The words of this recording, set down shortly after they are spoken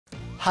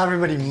Hi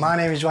everybody, my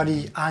name is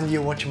Radi and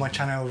you're watching my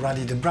channel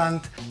Radi the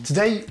Brand.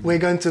 Today we're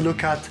going to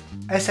look at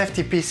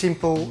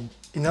SFTP-Simple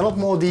in a lot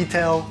more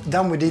detail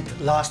than we did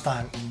last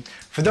time.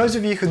 For those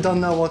of you who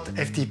don't know what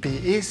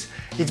FTP is,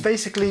 it's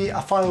basically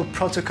a file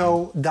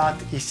protocol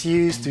that is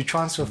used to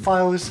transfer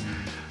files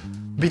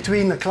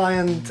between a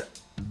client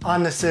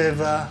and a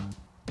server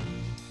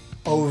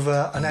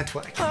over a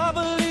network.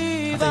 I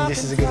think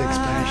this is a good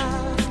explanation.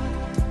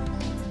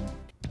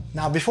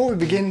 Now before we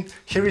begin,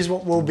 here is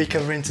what we'll be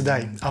covering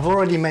today. I've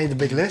already made a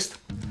big list,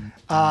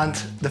 and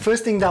the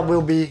first thing that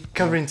we'll be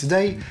covering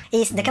today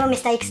is the common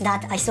mistakes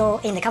that I saw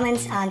in the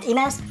comments and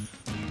emails.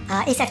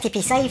 Is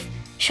FTP safe?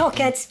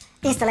 Shortcuts,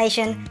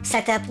 installation,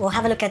 setup. We'll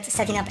have a look at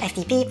setting up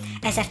FTP,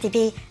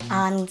 SFTP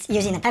and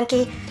using a PEM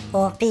key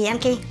or PEM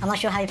key, I'm not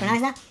sure how you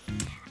pronounce that.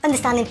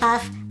 Understanding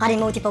path, adding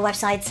multiple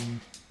websites,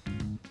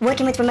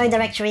 working with remote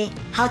directory,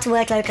 how to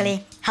work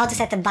locally, how to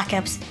set up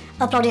backups,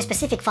 uploading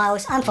specific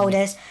files and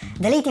folders,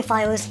 deleting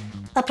files,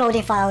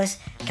 uploading files,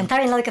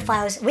 comparing local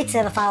files with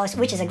server files,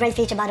 which is a great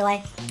feature by the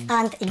way,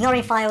 and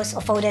ignoring files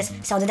or folders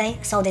so they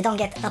don't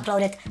get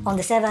uploaded on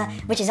the server,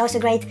 which is also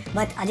great,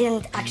 but I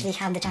didn't actually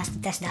have the chance to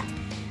test that.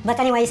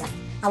 But anyways,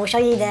 I will show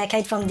you the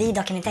code from the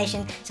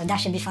documentation, so that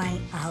should be fine,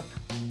 I hope.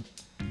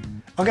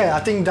 Okay, I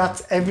think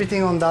that's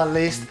everything on that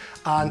list,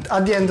 and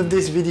at the end of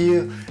this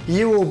video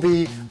you will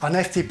be an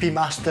FTP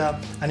master,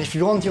 and if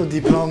you want your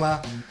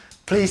diploma,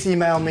 please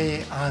email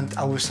me and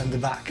I will send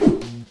it back.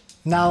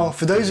 Now,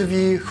 for those of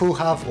you who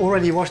have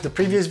already watched the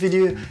previous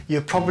video,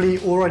 you probably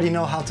already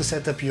know how to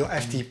set up your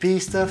FTP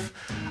stuff,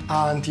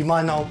 and you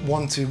might not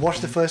want to watch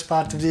the first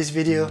part of this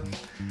video.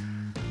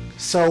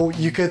 So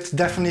you could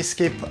definitely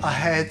skip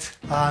ahead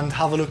and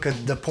have a look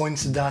at the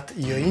points that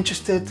you're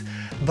interested,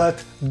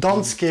 but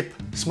don't skip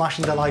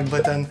smashing the like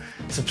button,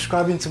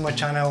 subscribing to my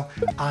channel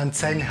and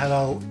saying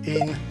hello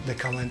in the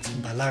comments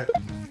below.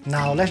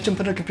 Now let's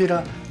jump on the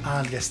computer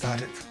and get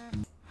started.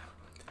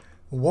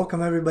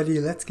 Welcome everybody,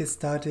 let's get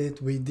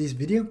started with this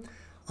video.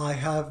 I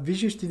have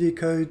Visual Studio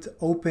Code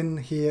open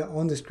here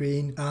on the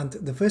screen, and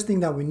the first thing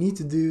that we need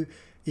to do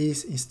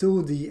is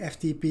install the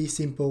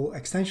Ftp-Simple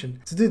extension.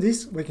 To do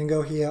this, we can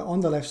go here on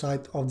the left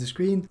side of the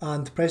screen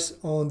and press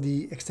on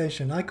the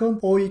extension icon,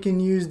 or you can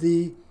use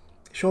the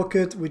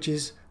shortcut which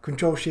is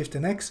Ctrl+Shift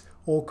and X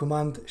or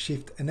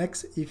Command+Shift and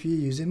X if you're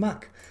using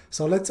Mac.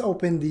 So let's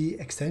open the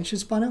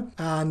extensions panel,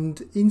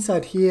 and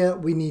inside here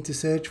we need to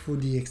search for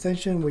the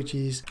extension which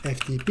is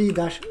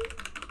Ftp-Simple.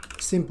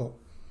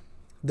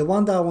 The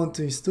one that I want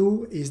to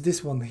install is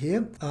this one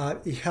here.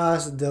 It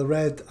has the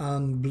red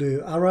and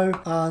blue arrow,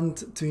 and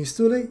to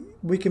install it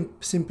we can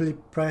simply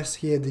press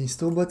here the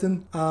install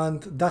button,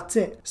 and that's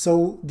it.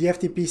 So the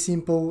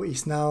Ftp-Simple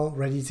is now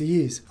ready to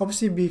use.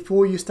 Obviously,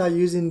 before you start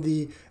using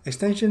the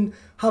extension,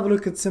 have a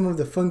look at some of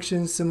the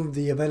functions, some of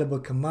the available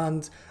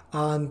commands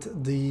and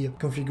the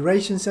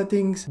configuration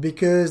settings,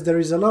 because there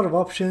is a lot of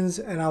options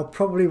and I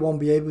probably won't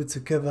be able to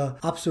cover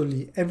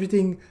absolutely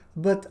everything,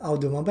 but I'll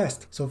do my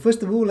best. So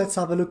first of all, let's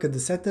have a look at the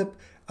setup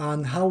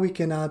and how we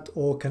can add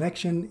our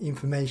connection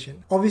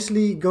information.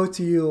 Obviously, go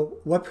to your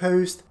web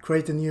host,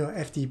 create a new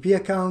FTP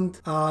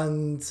account,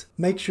 and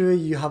make sure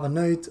you have a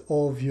note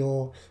of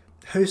your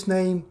host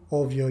name,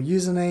 of your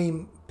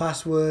username,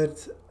 password,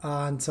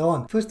 and so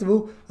on. First of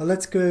all,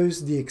 let's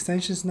close the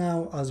extensions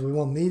now, as we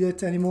won't need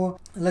it anymore.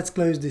 Let's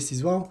close this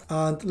as well,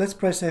 and let's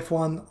press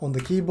F1 on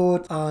the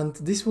keyboard, and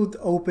this would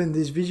open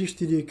this Visual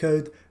Studio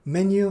Code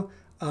menu.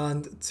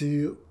 And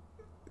to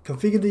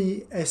configure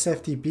the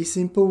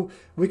SFTP-Simple,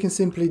 we can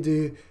simply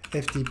do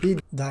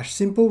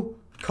ftp-simple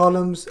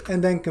columns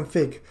and then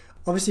config.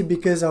 Obviously,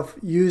 because I've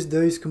used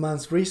those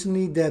commands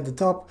recently, they're at the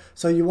top,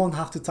 so you won't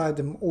have to type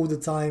them all the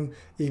time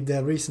if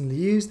they're recently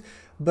used.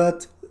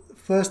 But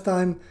first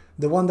time,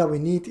 the one that we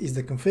need is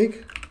the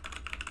config.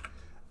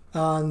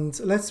 And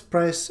let's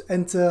press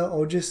enter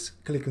or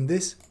just click on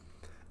this,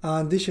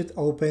 and this should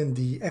open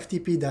the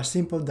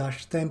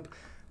ftp-simple-temp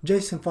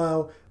JSON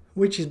file,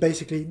 which is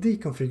basically the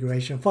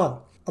configuration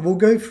file. I will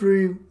go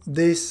through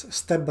this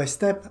step by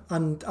step,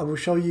 and I will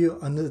show you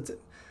another.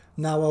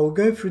 Now I will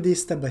go through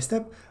this step by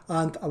step,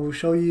 and I will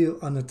show you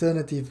an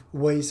alternative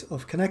ways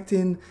of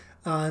connecting,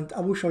 and I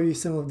will show you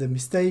some of the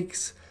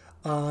mistakes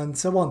and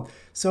so on.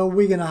 So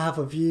we're gonna have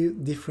a few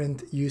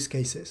different use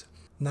cases.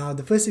 Now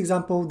the first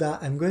example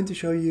that I'm going to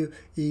show you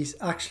is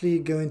actually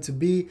going to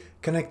be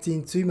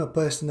connecting to my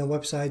personal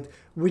website,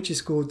 which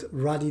is called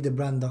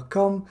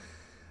radithebrand.com,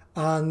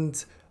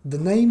 and the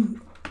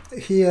name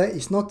here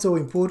is not so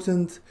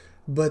important,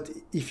 but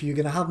if you're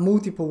gonna have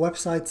multiple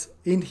websites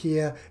in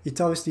here,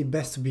 it's obviously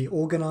best to be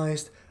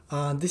organized,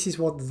 and this is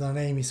what the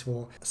name is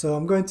for. So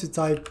I'm going to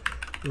type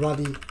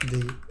Radi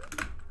the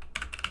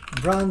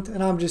Brand,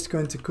 and I'm just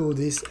going to call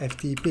this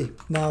FTP.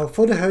 Now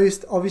for the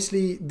host,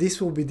 obviously this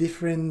will be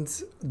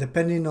different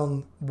depending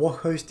on what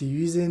host you're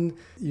using.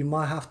 You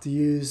might have to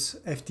use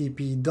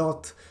FTP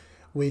dot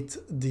with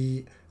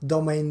the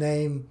domain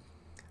name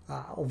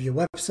of your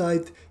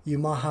website. You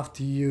might have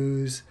to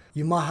use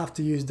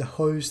the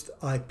host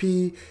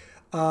IP,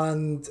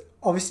 and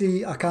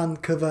Obviously, I can't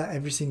cover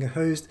every single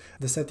host.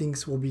 The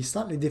settings will be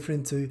slightly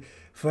different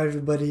for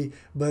everybody,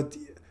 but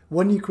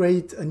when you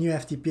create a new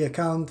FTP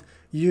account,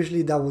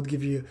 usually that would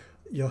give you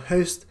your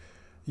host,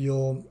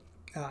 your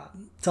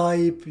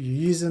type,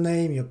 your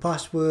username, your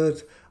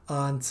password,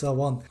 and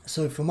so on.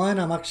 So for mine,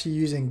 I'm actually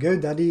using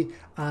GoDaddy,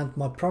 and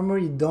my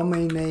primary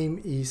domain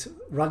name is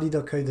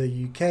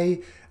ruddy.co.uk,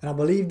 and I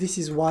believe this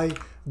is why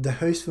the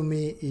host for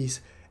me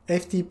is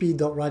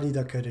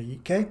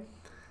ftp.ruddy.co.uk.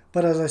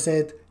 But as I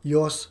said,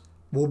 yours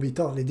will be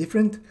totally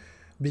different.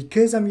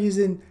 Because I'm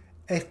using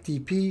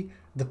FTP,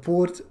 the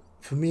port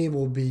for me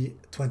will be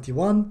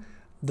 21,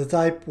 the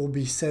type will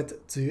be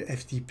set to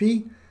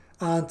FTP,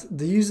 and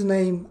the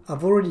username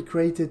I've already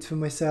created for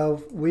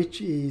myself,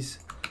 which is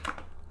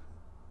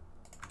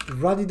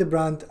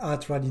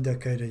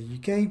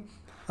ruddythebrand@ruddy.co.uk,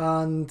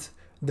 and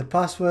the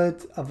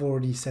password I've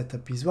already set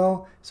up as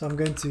well. So I'm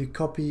going to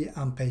copy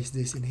and paste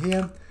this in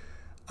here,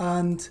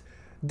 and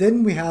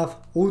then we have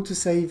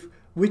autosave,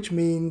 which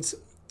means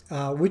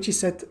which is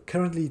set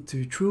currently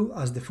to true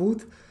as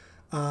default,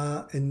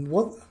 and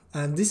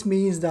this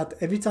means that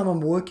every time I'm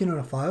working on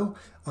a file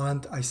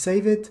and I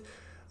save it,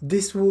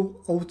 this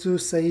will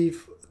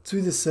auto-save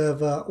to the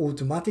server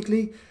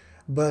automatically.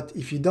 But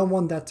if you don't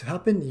want that to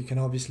happen, you can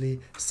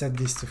obviously set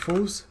this to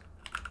false,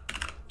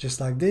 just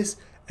like this,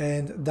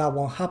 and that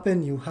won't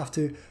happen. You have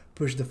to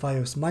push the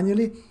files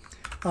manually,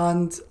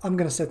 and I'm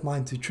going to set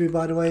mine to true,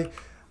 by the way.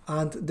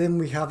 And then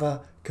we have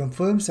a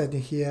confirm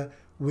setting here,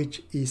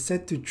 which is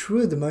set to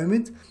true at the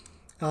moment.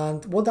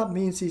 And what that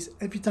means is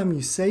every time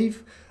you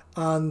save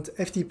and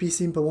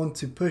Ftp-Simple want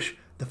to push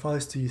the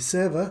files to your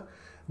server,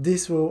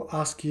 this will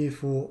ask you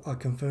for a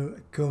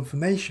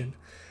confirmation,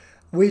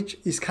 which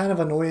is kind of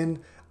annoying,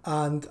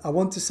 and I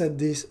want to set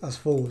this as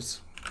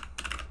false.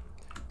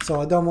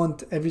 So I don't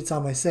want every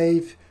time I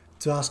save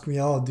to ask me,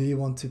 oh, do you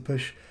want to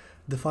push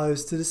the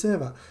files to the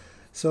server?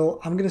 So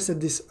I'm going to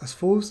set this as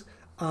false,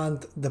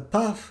 and the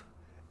path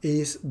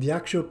is the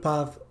actual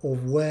path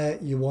of where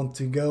you want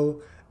to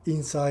go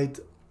inside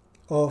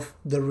of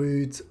the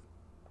root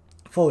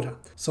folder.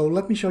 So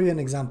let me show you an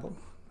example.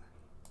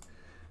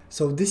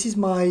 So this is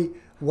my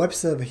web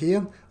server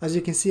here. As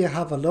you can see, I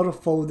have a lot of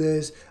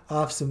folders.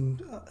 I have some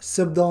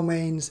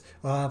subdomains,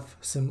 I have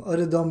some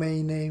other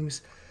domain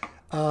names,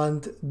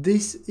 and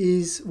this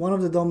is one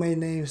of the domain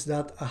names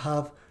that I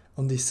have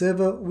on this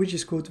server, which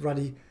is called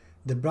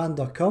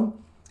ruddythebrand.com.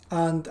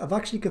 And I've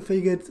actually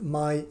configured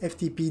my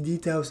FTP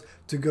details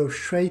to go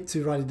straight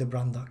to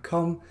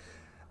ruddythebrand.com.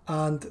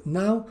 And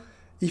now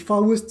if I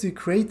was to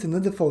create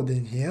another folder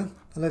in here,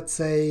 let's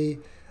say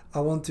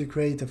I want to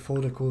create a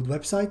folder called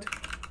website.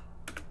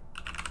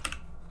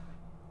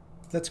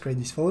 Let's create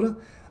this folder.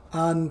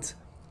 And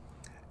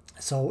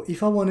so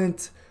if I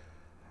wanted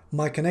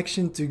my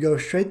connection to go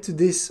straight to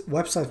this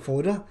website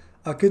folder,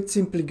 I could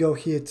simply go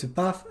here to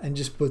path and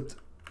just put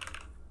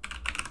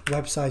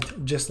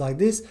website just like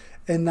this.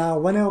 And now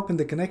when I open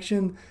the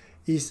connection,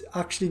 it's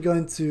actually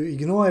going to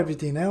ignore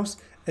everything else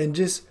and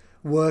just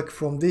work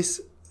from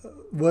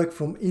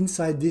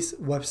inside this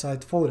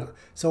website folder.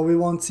 So we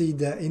won't see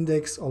the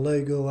index or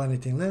logo or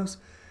anything else.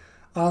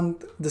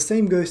 And the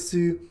same goes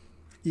to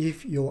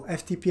if your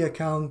FTP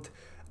account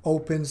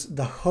opens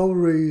the whole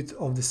root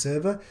of the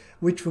server,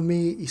 which for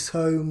me is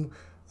home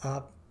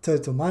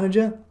total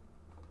manager,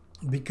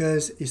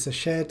 because it's a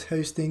shared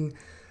hosting,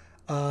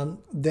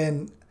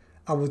 then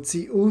I would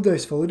see all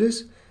those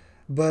folders.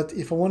 But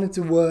if I wanted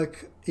to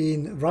work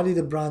in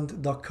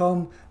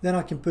ruddythebrand.com, then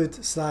I can put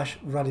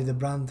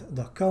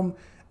 /ruddythebrand.com,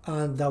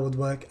 and that would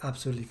work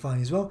absolutely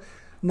fine as well.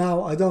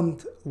 Now I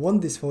don't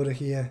want this folder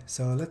here,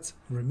 so let's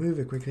remove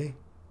it quickly,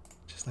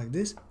 just like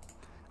this,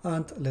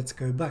 and let's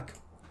go back.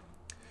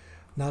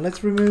 Now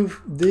let's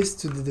remove this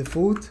to the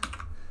default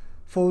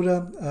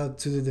folder,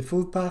 to the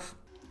default path.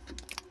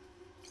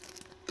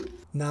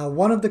 Now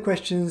one of the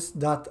questions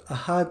that I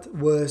had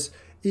was,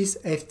 is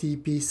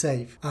FTP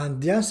safe? And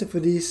the answer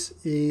for this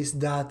is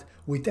that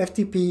with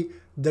FTP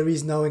there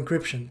is no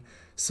encryption.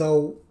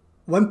 So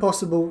when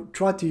possible,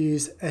 try to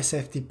use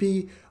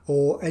SFTP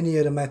or any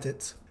other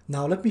methods.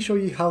 Now let me show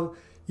you how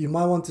you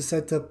might want to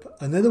set up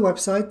another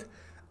website,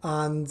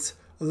 and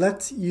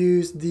let's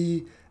use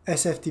the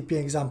SFTP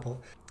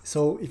example.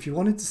 So if you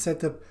wanted to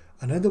set up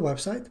another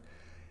website,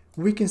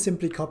 we can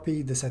simply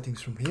copy the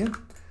settings from here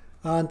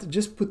and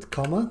just put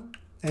comma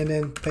and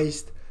then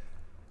paste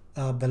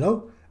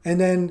below. And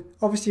then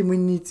obviously we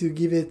need to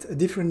give it a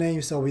different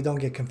name so we don't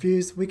get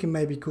confused. We can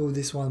maybe call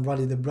this one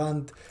Ruddy the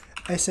Brand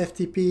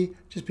SFTP,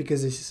 just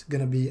because this is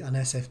going to be an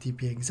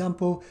SFTP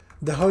example.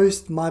 The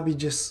host might be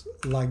just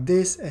like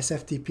this,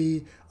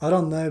 SFTP. I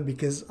don't know,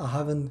 because I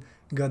haven't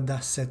got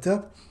that set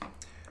up.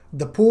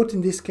 The port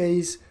in this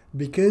case,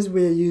 because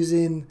we're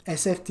using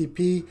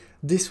SFTP,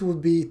 this will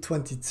be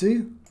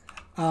 22,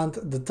 and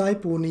the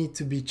type will need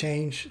to be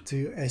changed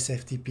to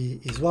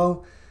SFTP as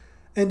well.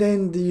 And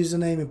then the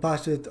username and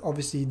password,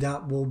 obviously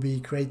that will be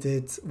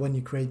created when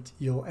you create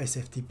your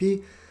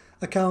SFTP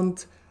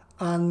account.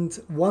 And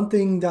one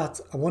thing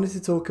that I wanted to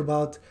talk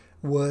about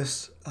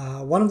was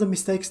one of the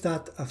mistakes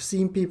that I've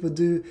seen people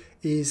do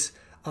is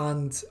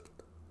and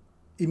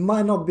it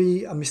might not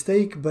be a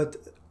mistake, but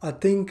I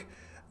think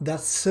that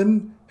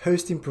some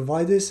hosting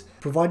providers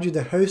provide you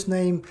the host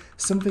name,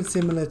 something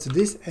similar to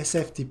this,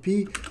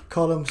 SFTP :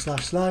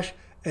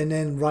 / and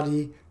then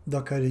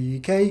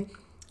ruddy.co.uk,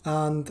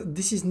 and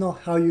this is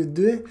not how you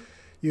do it.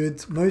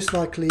 You'd most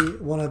likely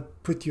want to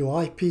put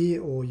your IP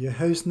or your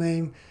host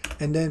name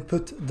and then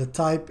put the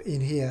type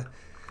in here.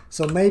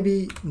 So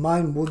maybe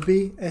mine would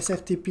be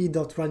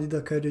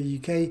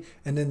sftp.ruddy.co.uk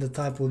and then the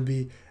type would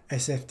be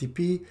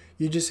SFTP.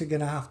 You're just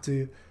gonna have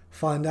to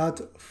find out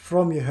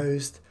from your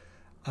host,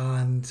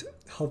 and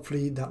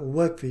hopefully that will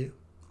work for you.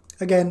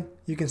 Again,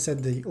 you can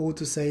set the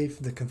autosave,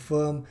 the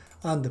confirm,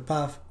 and the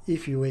path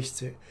if you wish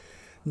to.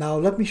 Now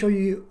let me show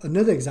you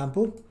another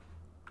example.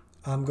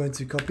 I'm going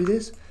to copy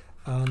this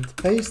and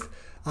paste,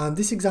 and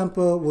this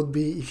example would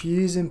be if you're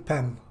using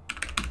PEM.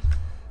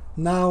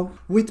 Now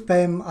with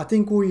PEM, I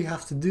think all you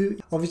have to do,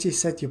 obviously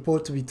set your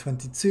port to be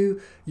 22,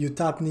 your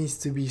type needs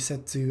to be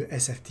set to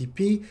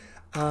SFTP,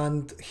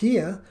 and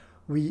here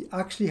we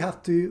actually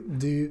have to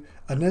do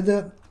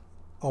another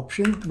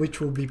option,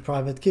 which will be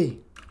private key,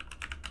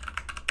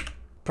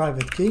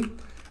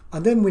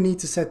 and then we need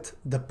to set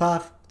the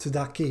path to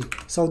that key.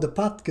 So the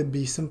path could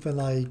be something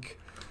like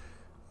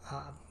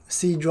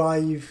C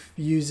drive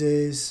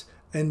users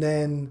and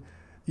then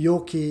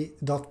your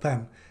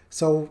key.pem.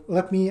 So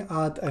let me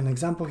add an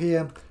example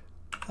here.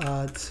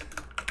 Add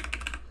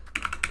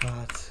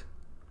path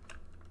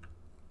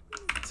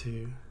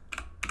to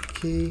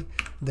key,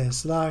 then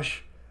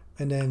slash,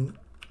 and then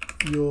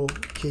your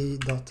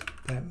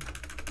key.pem.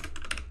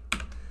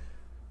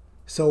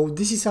 So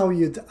this is how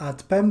you'd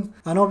add PEM,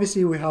 and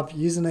obviously we have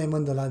username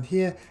underlined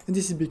here, and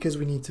this is because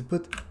we need to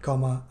put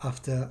comma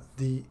after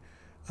the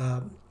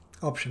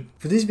option.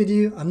 For this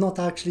video, I'm not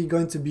actually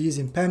going to be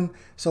using PEM,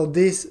 so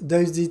those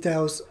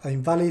details are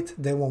invalid,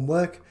 they won't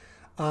work,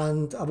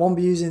 and I won't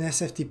be using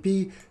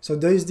SFTP, so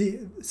those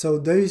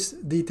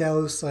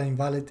details are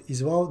invalid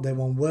as well, they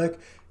won't work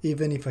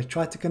even if I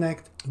try to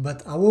connect,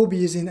 but I will be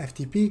using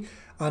FTP,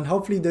 and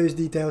hopefully those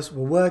details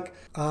will work.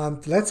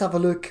 And let's have a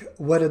look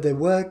whether they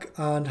work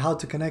and how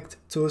to connect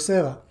to a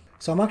server.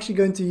 So I'm actually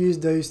going to use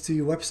those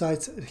two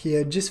websites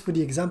here just for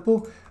the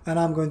example, and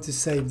I'm going to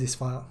save this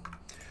file.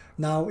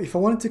 Now, if I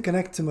wanted to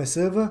connect to my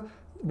server,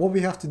 what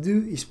we have to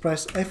do is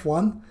press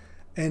F1,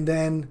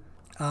 and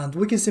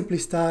we can simply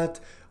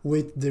start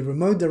with the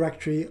remote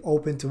directory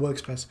open to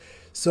workspace.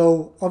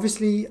 So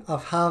obviously I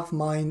have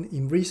mine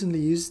in recently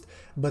used,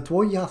 but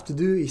what you have to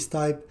do is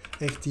type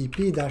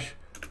ftp-simple,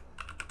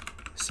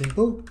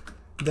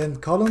 then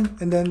colon,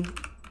 and then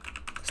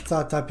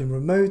start typing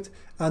remote,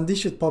 and this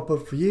should pop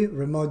up for you,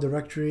 remote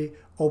directory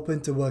open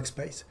to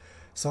workspace.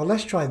 So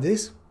let's try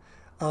this,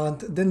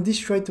 and then this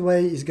straight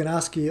away is going to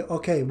ask you,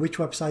 okay, which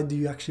website do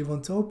you actually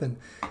want to open?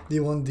 Do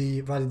you want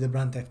the Ruddy the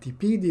Brand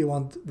FTP? Do you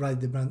want Ruddy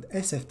the Brand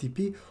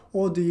SFTP?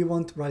 Or do you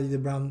want Ruddy the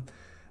Brand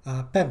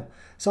PEM?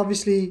 So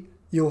obviously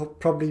you'll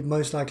probably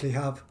most likely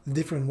have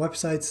different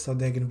websites, so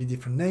they're going to be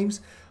different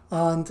names,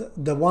 and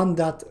the one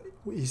that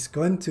is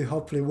going to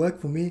hopefully work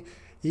for me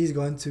is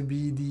going to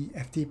be the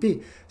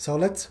FTP. So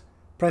let's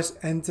press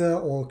enter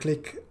or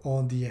click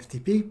on the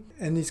FTP,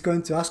 and it's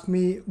going to ask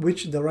me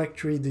which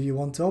directory do you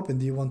want to open.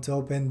 Do you want to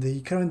open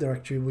the current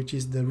directory, which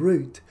is the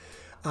root?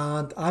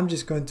 And I'm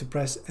just going to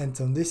press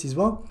enter on this as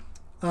well,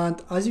 and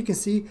as you can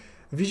see,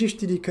 Visual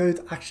Studio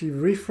Code actually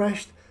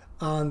refreshed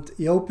and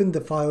it opened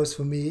the files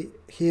for me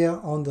here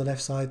on the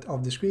left side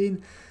of the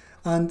screen.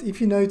 And if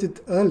you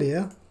noted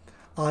earlier,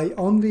 I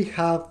only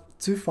have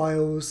two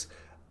files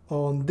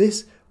on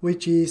this,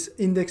 which is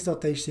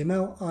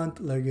index.html and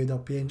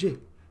logo.png.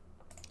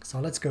 So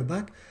let's go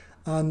back,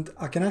 and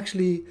I can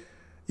actually,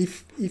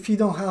 if you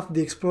don't have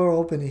the Explorer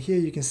open in here,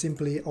 you can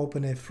simply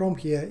open it from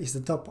here. It's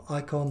the top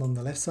icon on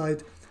the left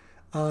side,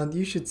 and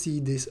you should see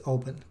this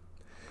open.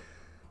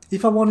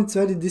 If I wanted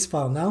to edit this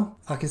file now,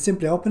 I can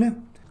simply open it,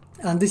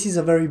 and this is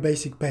a very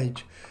basic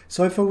page.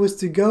 So if I was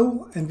to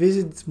go and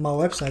visit my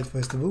website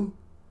first of all,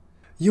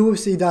 you will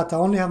see that I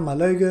only have my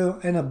logo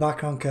and a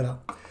background color.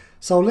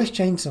 So let's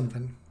change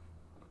something.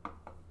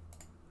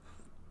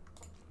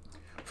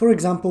 For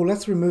example,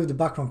 let's remove the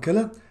background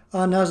color,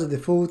 and as a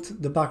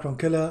default, the background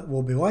color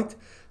will be white.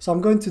 So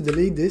I'm going to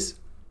delete this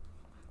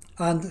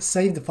and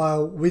save the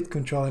file with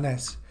Ctrl and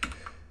S.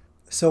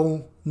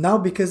 So now,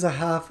 because I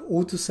have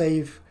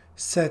autosave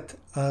set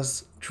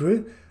as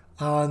true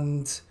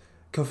and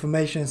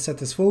confirmation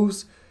set as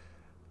false,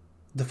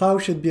 the file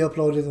should be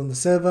uploaded on the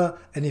server,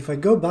 and if I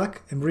go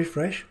back and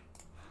refresh,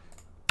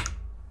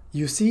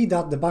 you see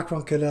that the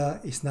background color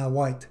is now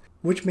white,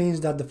 which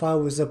means that the file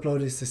was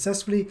uploaded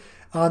successfully.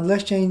 And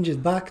let's change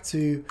it back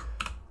to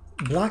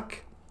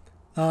black,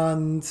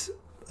 and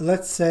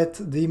let's set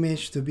the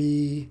image to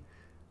be,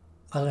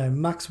 I don't know,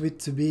 max width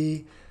to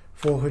be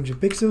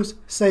 400 pixels.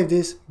 Save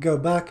this, go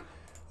back,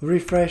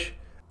 refresh,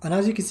 and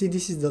as you can see,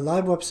 this is the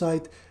live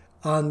website,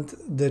 and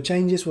the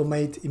changes were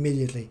made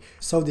immediately.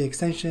 So the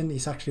extension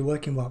is actually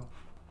working well.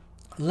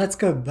 Let's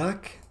go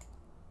back.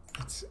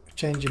 Let's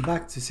change it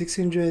back to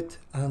 600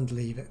 and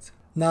leave it.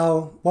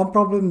 Now, one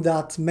problem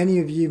that many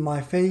of you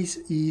might face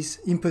is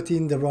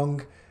inputting the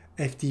wrong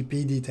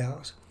FTP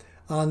details.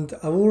 And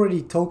I've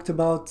already talked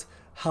about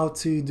how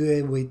to do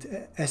it with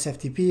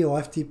SFTP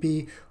or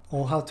FTP,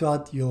 or how to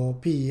add your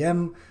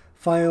PEM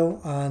file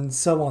and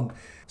so on.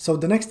 So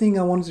the next thing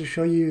I wanted to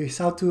show you is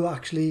how to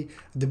actually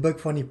debug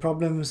for any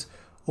problems,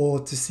 or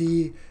to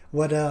see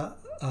whether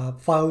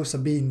files are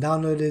being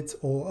downloaded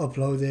or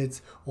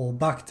uploaded or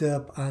backed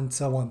up and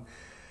so on.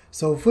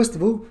 So first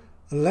of all,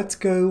 let's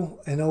go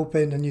and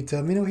open a new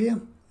terminal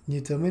here, new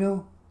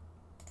terminal.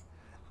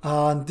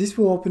 And this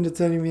will open the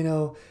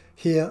terminal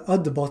here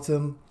at the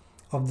bottom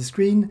of the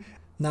screen.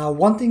 Now,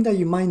 one thing that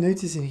you might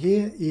notice in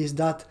here is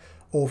that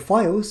all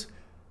files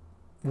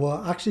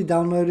were actually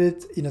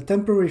downloaded in a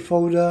temporary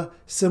folder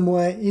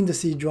somewhere in the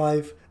C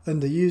drive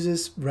under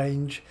users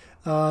range,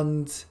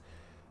 and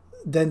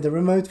then the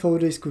remote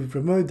folder is called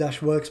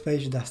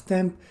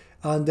remote-workspace-temp,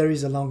 and there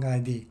is a long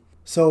ID.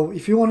 So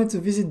if you wanted to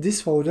visit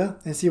this folder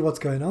and see what's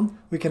going on,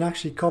 we can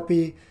actually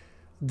copy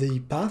the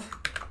path,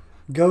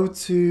 go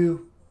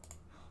to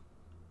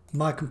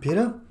my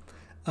computer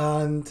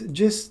and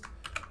just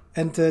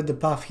enter the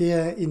path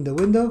here in the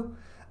window,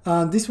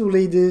 and this will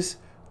lead us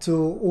to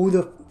all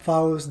the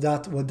files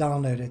that were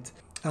downloaded.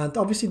 And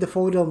obviously the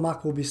folder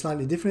mark will be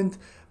slightly different,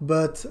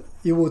 but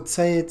you would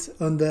say it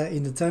under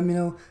in the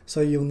terminal,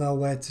 so you'll know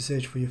where to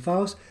search for your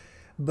files.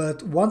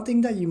 But one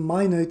thing that you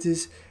might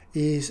notice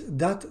is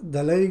that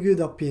the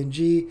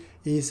logo.png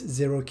is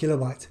 0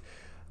 kilobyte.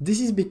 This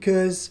is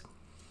because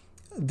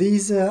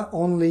these are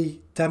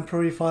only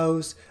temporary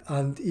files,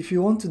 and if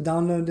you want to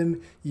download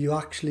them, you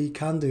actually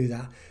can do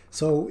that.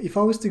 So if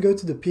I was to go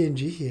to the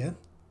PNG here,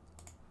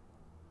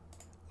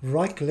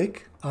 right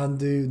click and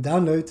do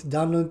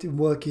download in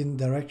working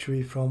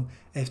directory from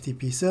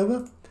FTP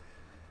server,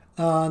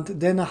 and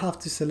then I have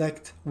to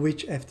select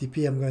which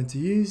FTP I'm going to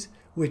use,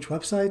 which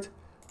website,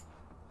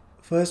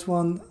 first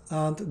one,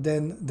 and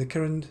then the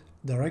current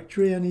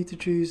directory I need to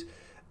choose,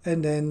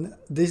 and then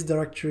this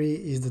directory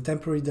is the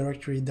temporary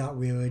directory that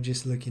we were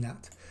just looking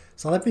at.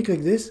 So let me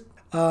click this,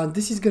 and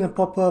this is going to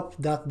pop up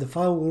that the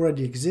file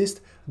already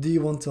exists. Do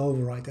you want to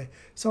overwrite it?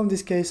 So in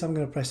this case I'm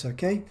going to press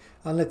OK,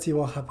 and let's see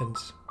what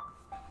happens.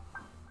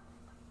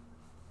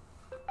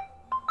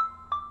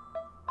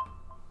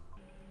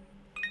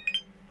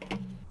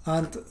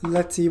 And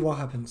let's see what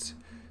happens.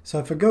 So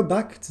if I go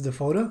back to the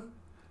folder,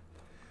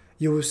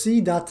 you will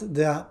see that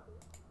the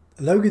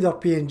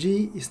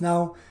logo.png is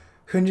now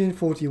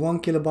 141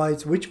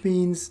 kilobytes, which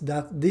means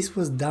that this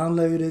was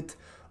downloaded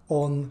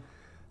on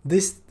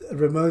this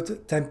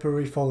remote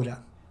temporary folder.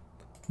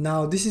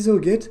 Now this is all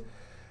good,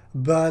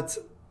 but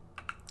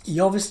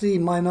you obviously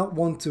might not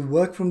want to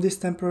work from this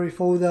temporary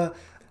folder,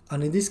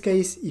 and in this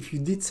case, if you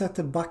did set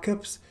up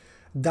backups,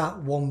 that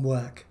won't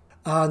work.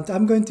 And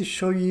I'm going to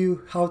show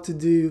you how to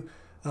do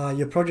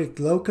your project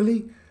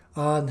locally,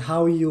 and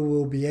how you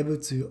will be able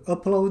to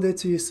upload it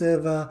to your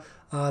server,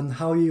 and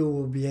how you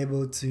will be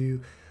able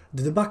to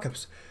do the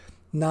backups.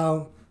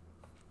 Now,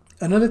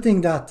 another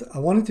thing that I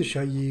wanted to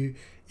show you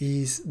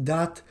is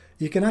that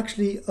you can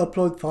actually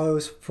upload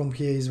files from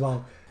here as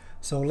well.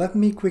 So let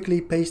me quickly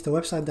paste the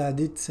website that I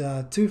did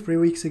 2-3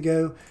 weeks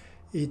ago.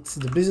 It's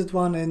the Blizzard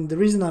one, and the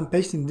reason I'm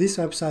pasting this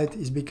website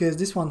is because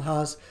this one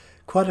has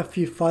quite a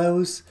few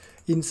files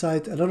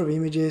inside, a lot of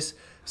images,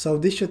 so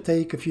this should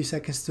take a few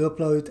seconds to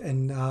upload,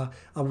 and I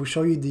will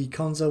show you the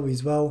console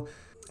as well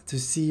to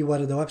see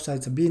whether the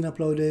websites are being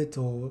uploaded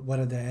or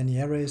whether there are any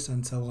errors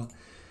and so on.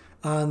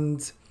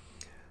 And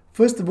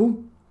first of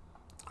all,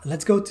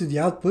 let's go to the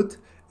output,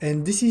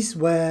 and this is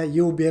where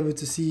you'll be able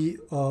to see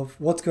of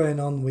what's going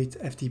on with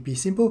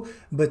Ftp-Simple.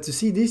 But to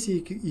see this,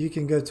 you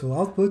can go to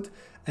output,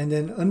 and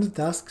then under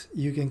tasks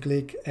you can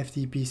click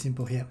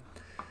Ftp-Simple here.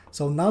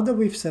 So now that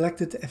we've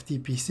selected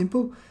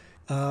Ftp-Simple,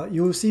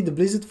 you will see the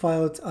Blizzard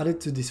files added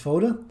to this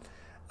folder.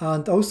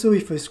 And also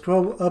if I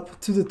scroll up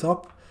to the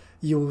top,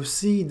 you will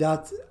see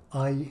that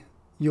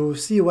you will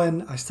see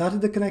when I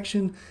started the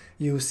connection,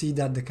 you will see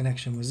that the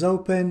connection was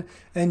open,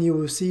 and you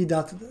will see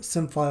that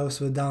some files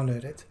were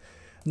downloaded.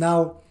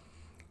 Now,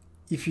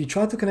 if you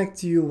try to connect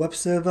to your web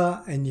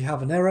server and you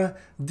have an error,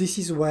 this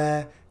is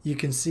where you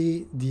can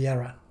see the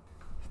error.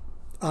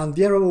 And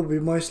the error will be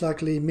most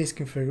likely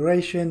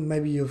misconfiguration.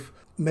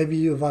 Maybe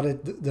you've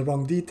added the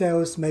wrong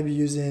details, maybe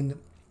using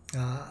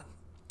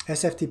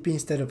SFTP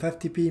instead of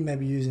FTP,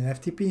 maybe using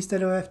FTP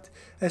instead of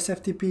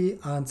SFTP,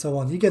 and so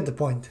on. You get the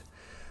point.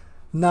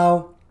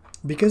 Now,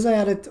 because I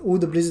added all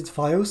the Blizzard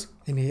files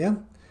in here,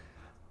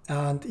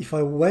 and if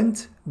I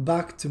went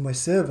back to my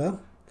server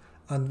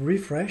and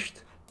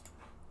refreshed,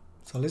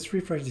 so let's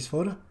refresh this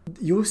folder,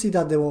 you will see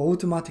that they were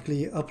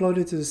automatically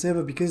uploaded to the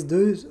server, because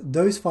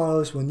those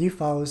files were new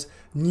files,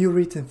 new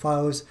written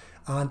files,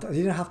 and I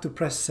didn't have to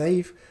press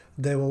save.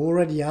 They were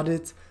already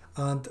added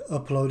and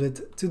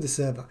uploaded to the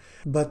server.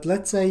 But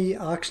let's say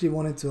I actually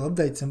wanted to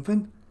update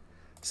something,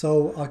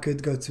 so I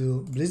could go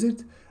to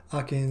Blizzard,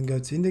 I can go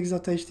to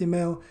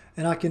index.html,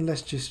 and I can,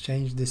 let's just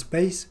change the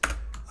space.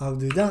 I'll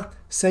do that,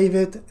 save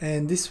it,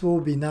 and this will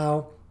be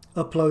now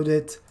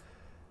uploaded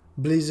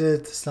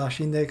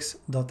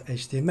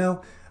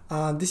blizzard/index.html,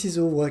 and this is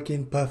all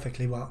working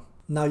perfectly well.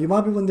 Now you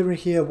might be wondering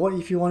here, what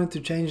if you wanted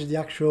to change the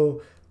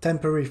actual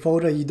temporary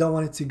folder? You don't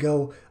want it to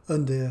go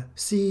under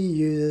C,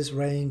 users,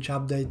 range,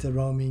 app data,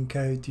 roaming,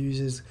 code,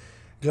 users,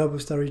 global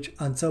storage,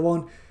 and so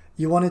on.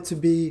 You want it to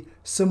be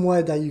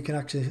somewhere that you can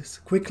access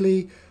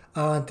quickly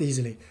and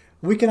easily.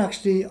 We can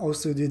actually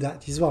also do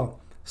that as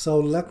well. So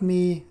let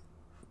me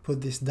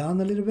put this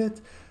down a little bit.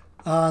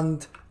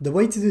 And the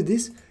way to do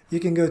this, you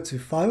can go to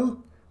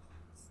File,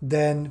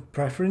 then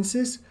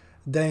Preferences,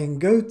 then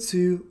go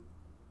to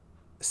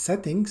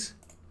Settings,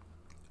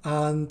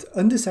 and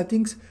under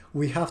Settings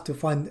we have to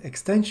find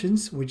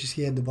Extensions, which is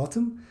here at the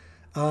bottom,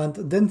 and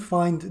then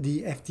find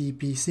the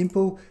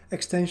Ftp-Simple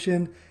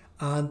extension,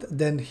 and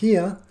then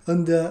here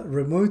under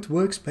Remote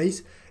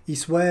Workspace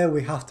is where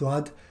we have to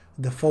add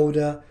the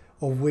folder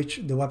of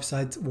which the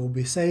website will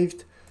be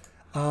saved.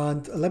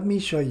 And let me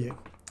show you.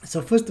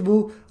 So first of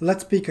all,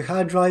 let's pick a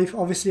hard drive.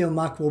 Obviously on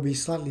Mac will be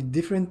slightly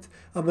different,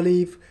 I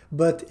believe,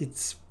 but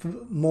it's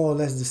more or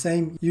less the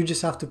same. You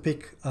just have to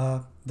pick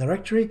a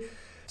directory.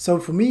 So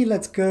for me,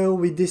 let's go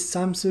with this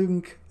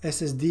Samsung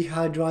SSD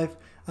hard drive.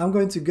 I'm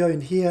going to go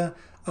in here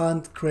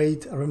and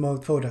create a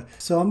remote folder.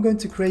 So I'm going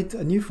to create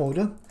a new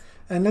folder,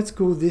 and let's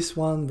call this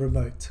one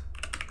remote.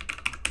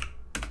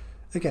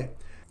 Okay,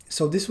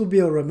 so this will be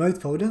a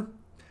remote folder.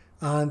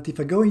 And if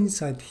I go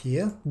inside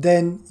here,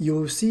 then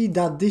you'll see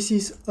that this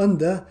is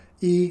under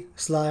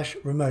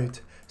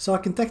e/remote. So I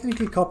can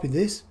technically copy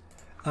this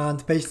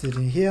and paste it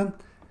in here,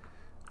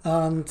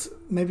 and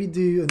maybe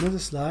do another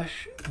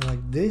slash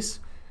like this,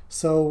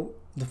 so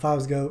the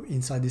files go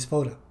inside this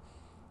folder.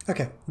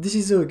 Okay, this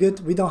is all good.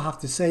 We don't have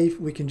to save.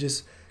 We can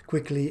just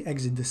quickly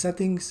exit the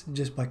settings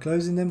just by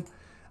closing them,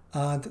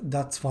 and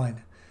that's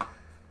fine.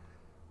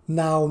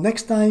 Now,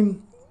 next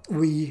time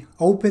we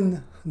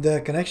open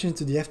the connection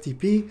to the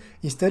FTP,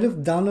 instead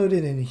of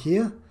downloading it in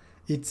here,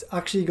 it's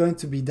actually going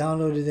to be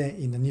downloaded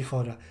in the new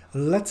folder.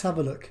 Let's have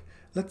a look.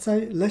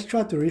 Let's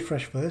try to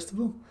refresh first of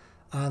all,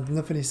 and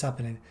nothing is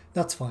happening.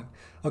 That's fine.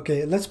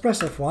 Okay, let's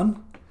press F1.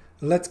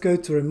 Let's go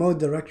to remote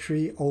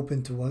directory,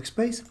 open to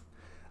workspace,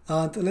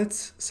 and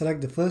let's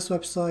select the first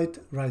website,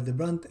 write the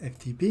brand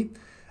FTP,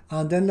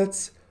 and then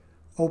let's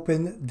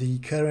open the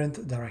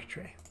current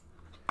directory.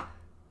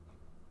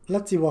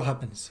 Let's see what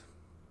happens.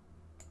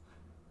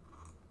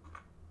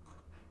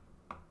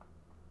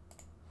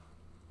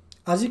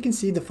 As you can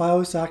see, the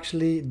files are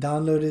actually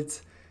downloaded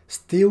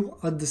still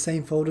at the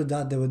same folder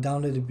that they were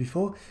downloaded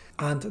before,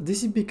 and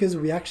this is because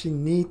we actually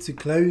need to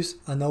close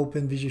and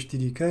open Visual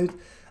Studio Code.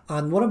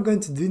 And what I'm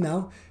going to do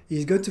now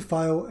is go to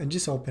File and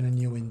just open a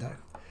new window.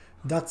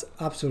 That's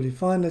absolutely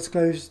fine. Let's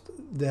close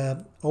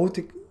the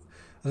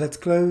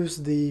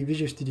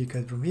Visual Studio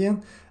Code from here,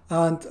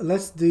 and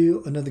let's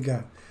do another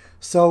go.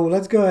 So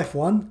let's go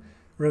F1,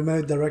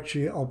 remote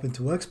directory, open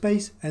to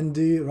workspace, and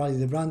do write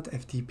the brand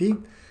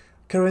FTP.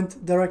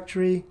 Current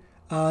directory,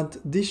 and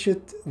this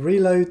should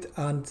reload.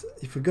 And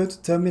if we go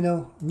to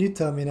terminal, new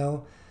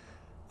terminal,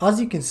 as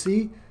you can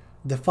see,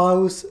 the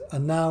files are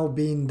now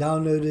being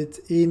downloaded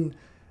in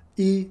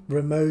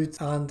remote,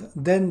 and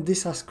then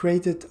this has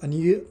created a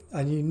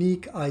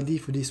unique ID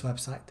for this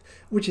website,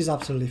 which is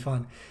absolutely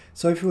fine.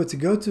 So if you were to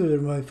go to the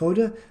remote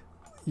folder,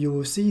 you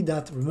will see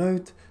that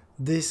remote,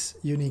 this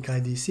unique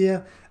ID is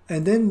here,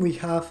 and then we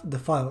have the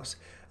files.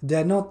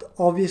 They're not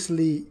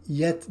obviously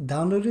yet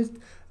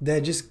downloaded,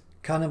 they're just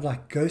kind of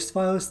like ghost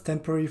files,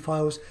 temporary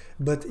files.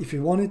 But if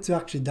you wanted to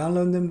actually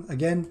download them,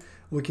 again,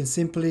 we can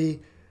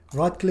simply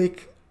right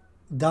click,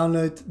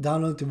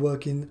 download the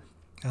working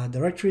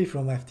directory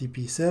from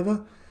FTP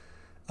server,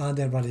 and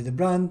then write the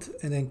brand,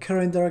 and then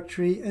current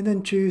directory, and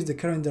then choose the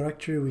current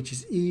directory, which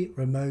is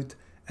remote,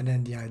 and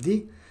then the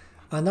ID.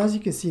 And as you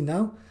can see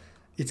now,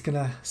 it's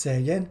gonna say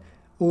again,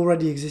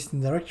 already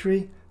existing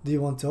directory, do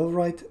you want to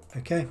overwrite?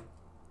 Okay.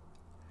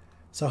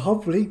 So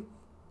hopefully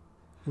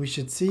we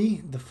should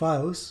see the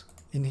files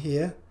in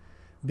here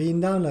being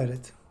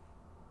downloaded.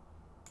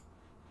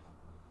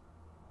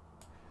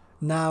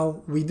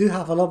 Now we do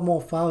have a lot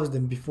more files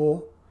than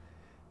before,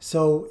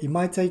 so it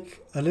might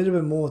take a little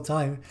bit more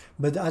time,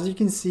 but as you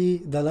can see,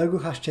 the logo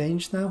has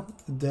changed now,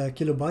 the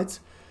kilobytes,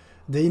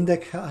 the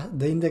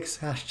index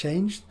has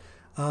changed,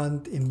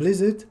 and in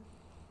Blizzard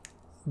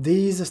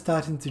these are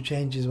starting to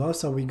change as well.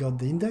 So we got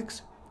the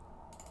index,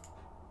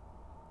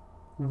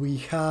 we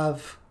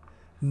have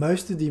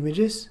most of the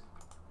images,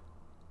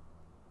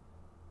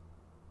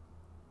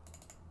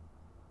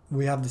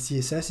 we have the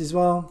CSS as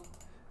well,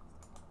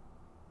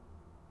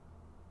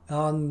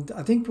 and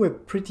I think we're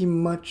pretty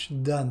much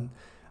done.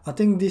 I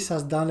think this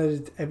has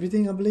downloaded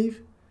everything, I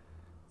believe,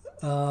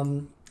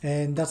 and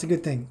that's a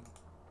good thing.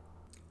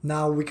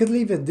 Now we could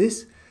leave it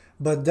this,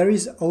 but there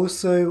is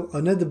also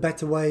another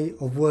better way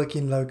of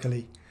working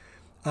locally,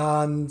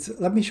 and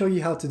let me show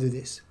you how to do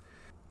this.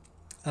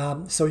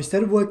 So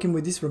instead of working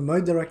with this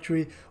remote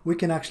directory, we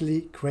can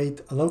actually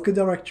create a local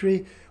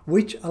directory,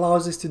 which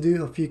allows us to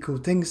do a few cool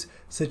things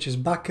such as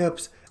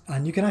backups,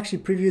 and you can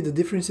actually preview the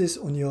differences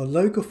on your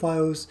local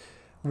files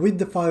with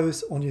the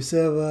files on your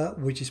server,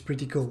 which is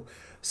pretty cool.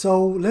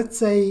 So let's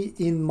say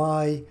in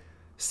my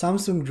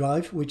Samsung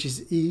drive, which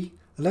is E,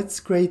 let's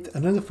create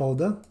another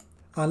folder,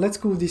 and let's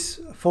call this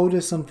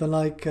folder something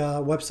like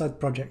website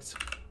projects.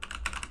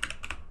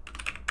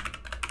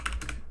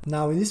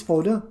 Now in this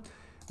folder,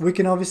 we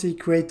can obviously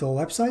create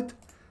our website,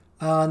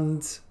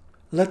 and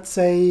let's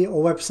say our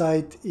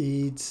website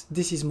is,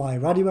 this is my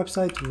Ruddy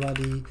website,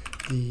 Ruddy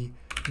the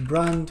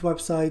brand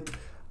website,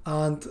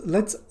 and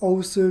let's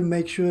also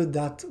make sure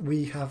that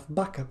we have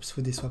backups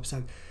for this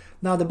website.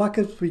 Now the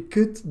backups we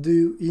could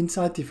do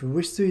inside if we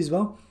wish to as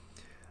well,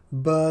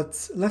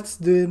 but let's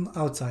do them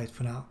outside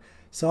for now.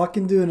 So I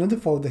can do another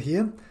folder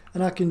here,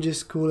 and I can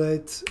just call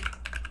it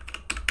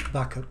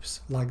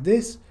backups like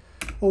this,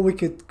 or we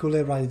could call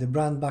it Ruddy the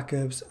brand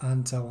backups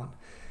and so on.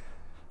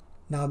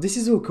 Now this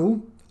is all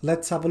cool.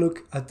 Let's have a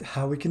look at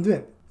how we can do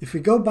it. If we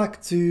go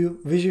back to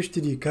Visual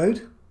Studio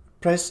Code,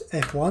 press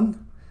F1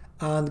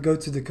 and go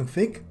to the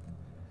config.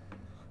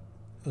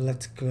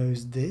 Let's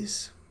close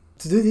this.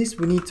 To do this,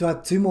 we need to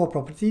add two more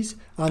properties,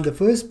 and the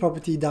first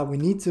property that we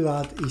need to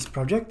add is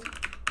project,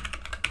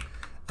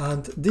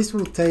 and this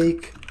will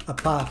take a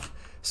path.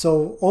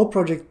 So our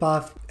project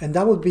path, and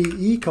that would be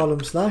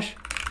e:/website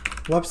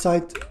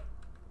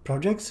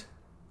projects,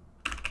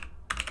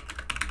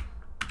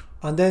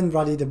 and then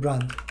Ruddy the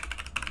brand.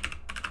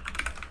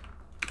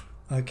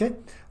 Okay,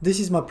 this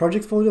is my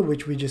project folder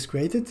which we just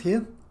created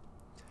here,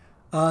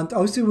 and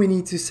also we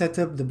need to set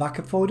up the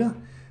backup folder,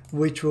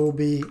 which will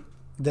be,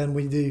 then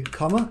we do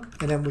comma,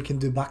 and then we can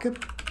do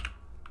backup.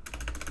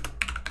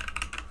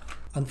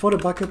 And for the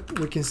backup,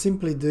 we can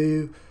simply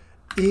do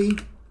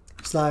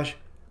e/website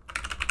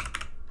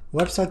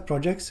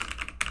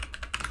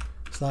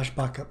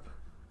projects/backup.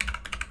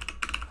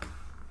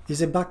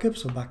 Is it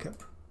backups or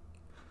backup?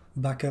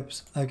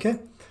 Backups, okay,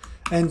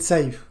 and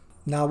save.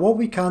 Now what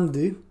we can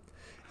do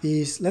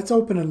is, let's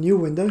open a new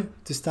window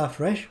to start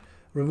fresh,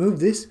 remove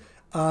this,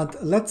 and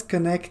let's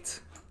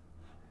connect.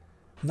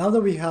 Now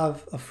that we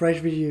have a fresh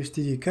Visual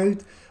Studio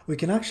Code, we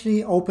can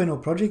actually open our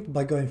project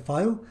by going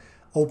File,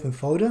 Open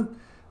Folder.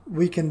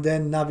 We can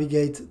then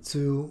navigate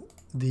to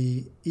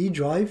the E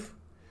drive,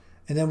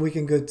 and then we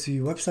can go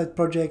to Website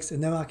Projects,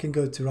 and then I can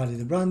go to Ruddy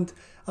the brand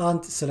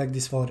and select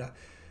this folder.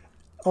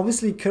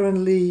 Obviously,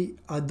 currently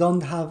I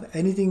don't have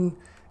anything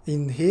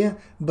in here,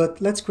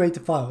 but let's create a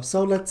file.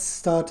 So let's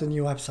start a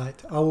new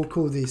website. I will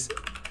call this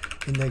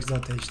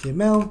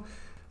index.html.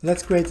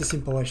 Let's create a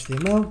simple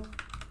HTML,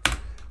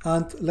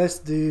 and let's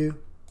do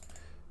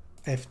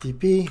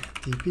FTP,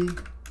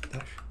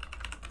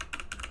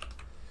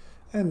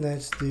 and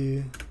let's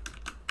do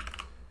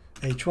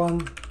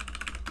h1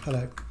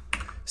 hello.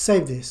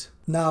 Save this.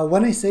 Now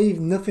when I save,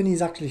 nothing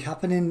is actually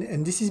happening,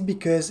 and this is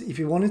because if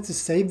you wanted to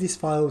save this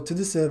file to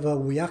the server,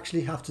 we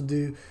actually have to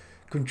do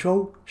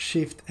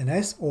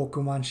Control-Shift-N-S or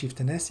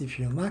Command-Shift-N-S if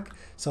you're on Mac.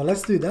 So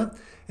let's do that,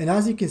 and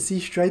as you can see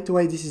straight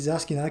away, this is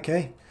asking,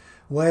 okay,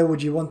 where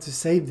would you want to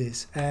save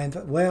this, and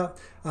where,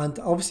 and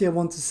obviously I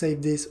want to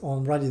save this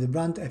on Ruddy the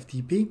brand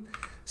FTP.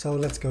 So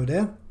let's go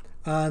there,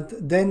 and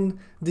then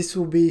this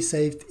will be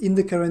saved in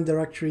the current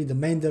directory, the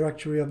main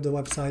directory of the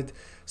website.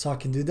 So I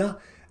can do that,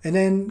 and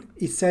then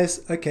it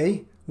says,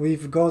 okay,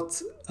 we've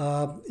got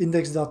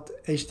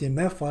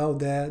index.html file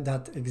there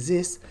that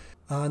exists,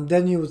 and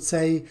then you would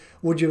say,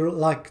 would you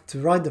like to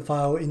write the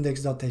file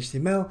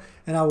index.html,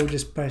 and I will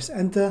just press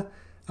enter,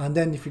 and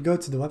then if you go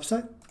to the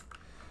website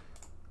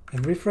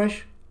and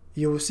refresh,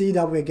 you will see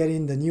that we're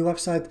getting the new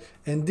website,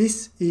 and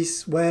this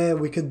is where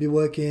we could be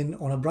working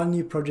on a brand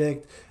new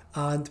project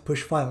and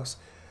push files,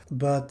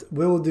 but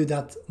we will do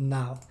that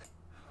now.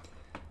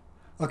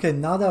 Okay,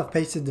 now that I've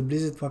pasted the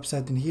Blizzard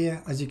website in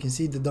here, as you can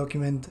see, the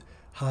document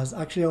has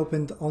actually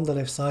opened on the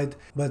left side,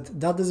 but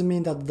that doesn't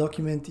mean that the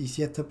document is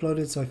yet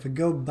uploaded. So if I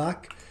go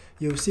back,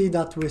 you'll see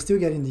that we're still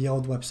getting the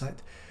old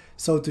website.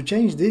 So to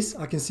change this,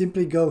 I can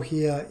simply go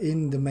here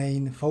in the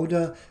main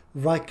folder,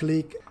 right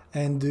click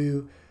and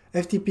do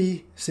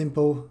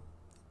Ftp-Simple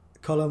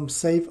column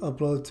save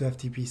upload to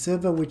FTP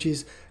server, which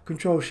is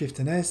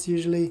Control-Shift-N-S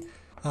usually,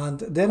 and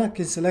then I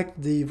can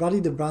select the Ruddy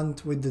the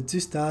brand with the 2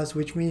 stars,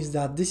 which means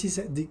that this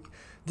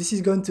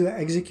is going to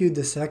execute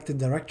the selected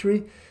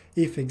directory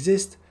if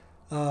exists,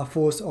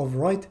 force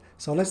overwrite.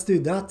 So let's do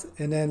that,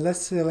 and then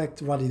let's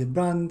select Ruddy the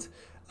brand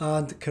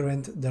and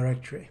current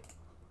directory.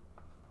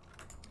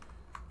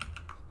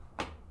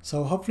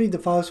 So hopefully the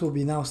files will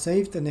be now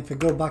saved, and if I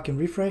go back and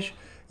refresh,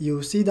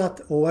 you'll see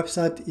that our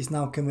website is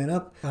now coming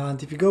up,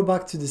 and if you go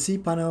back to the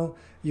cPanel,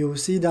 you'll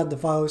see that the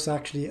files are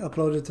actually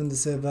uploaded on the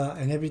server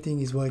and everything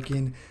is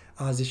working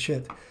as it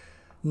should.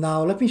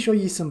 Now let me show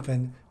you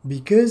something.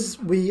 Because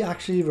we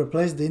actually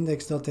replaced the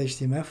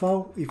index.html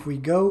file, if we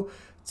go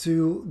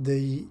to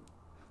the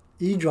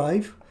E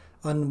drive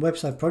and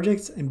website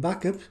projects and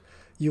backup,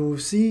 you will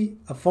see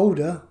a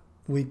folder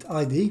with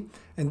ID,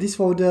 and this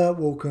folder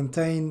will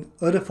contain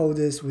other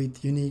folders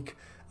with unique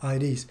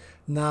IDs.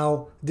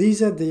 Now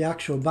these are the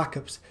actual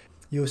backups.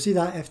 You'll see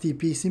that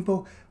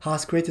Ftp-Simple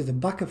has created a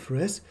backup for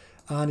us,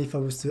 and if I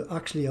was to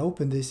actually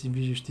open this in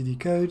Visual Studio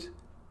Code,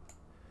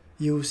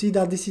 you will see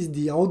that this is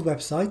the old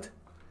website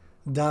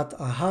that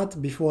I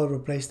had before I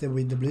replaced it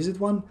with the Blizzard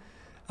one.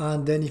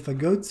 And then if I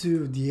go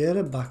to the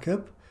other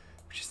backup,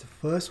 which is the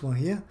first one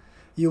here,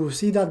 you will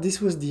see that this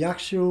was the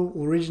actual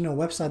original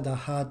website that I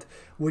had,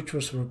 which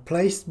was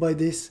replaced by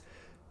this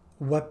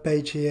web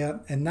page here,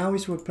 and now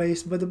it's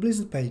replaced by the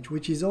Blizzard page,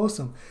 which is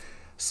awesome.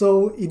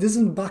 So it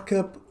doesn't back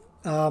up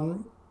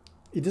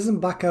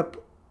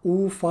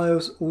all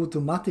files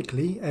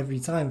automatically every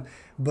time,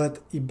 but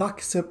it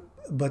backs up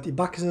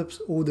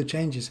all the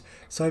changes.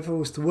 So if I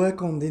was to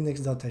work on the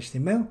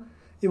index.html,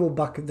 it will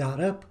back that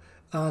up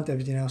and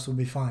everything else will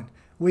be fine,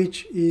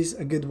 which is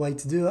a good way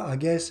to do it, I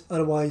guess.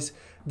 Otherwise,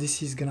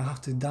 this is gonna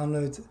have to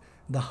download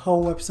the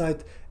whole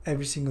website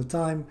every single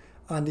time.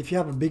 And if you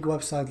have a big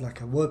website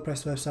like a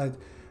WordPress website,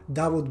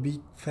 that would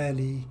be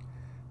fairly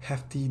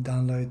hefty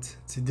download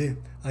to do,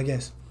 I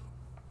guess.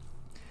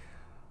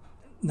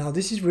 Now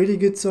this is really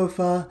good so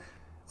far.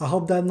 I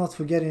hope that I'm not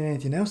forgetting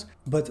anything else.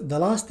 But the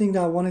last thing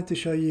that I wanted to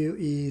show you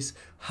is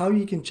how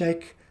you can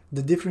check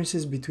the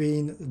differences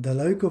between the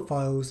local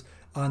files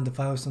and the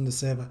files on the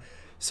server.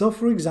 So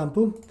for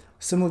example,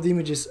 some of the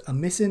images are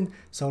missing.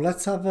 So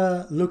let's have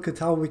a look at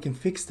how we can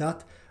fix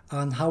that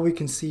and how we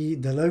can see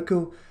the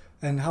local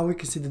and how we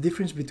can see the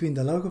difference between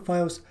the local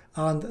files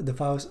and the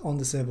files on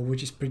the server,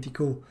 which is pretty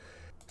cool.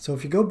 So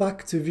if you go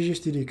back to Visual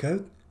Studio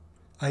Code,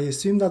 I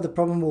assume that the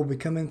problem will be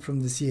coming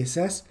from the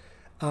CSS,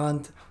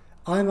 and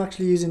I'm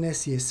actually using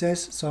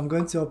SCSS, so I'm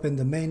going to open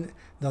the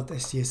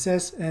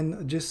main.scss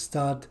and just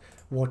start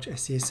watch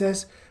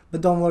SCSS.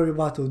 But don't worry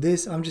about all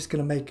this, I'm just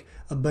going to make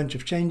a bunch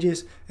of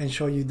changes and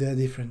show you the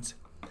difference.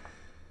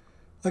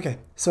 Okay,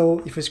 so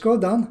if I scroll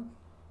down,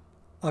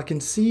 I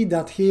can see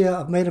that here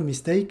I've made a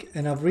mistake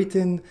and I've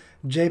written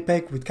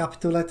JPEG with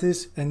capital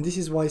letters, and this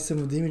is why some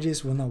of the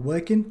images were not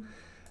working.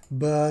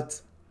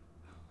 But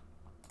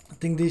I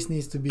think this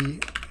needs to be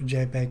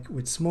JPEG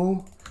with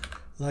small,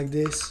 like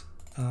this,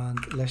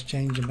 and let's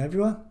change them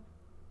everywhere.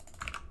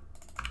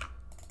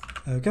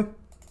 Okay.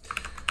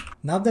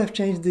 Now that I've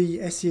changed the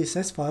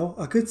SCSS file,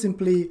 I could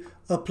simply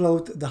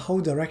upload the whole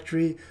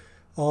directory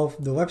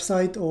of the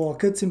website, or I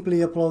could simply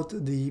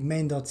upload the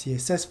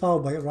main.css file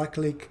by right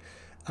click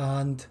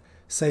and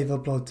save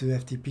upload to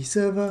FTP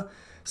server.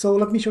 So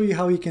let me show you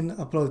how you can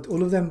upload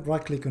all of them.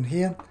 Right click on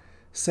here,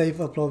 save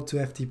upload to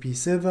FTP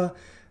server,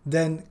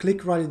 then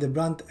click right at the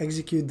brand,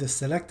 execute the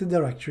selected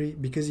directory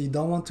because you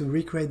don't want to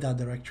recreate that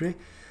directory,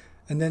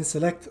 and then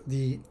select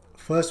the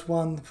first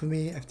one for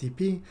me,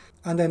 FTP,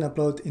 and then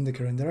upload in the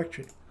current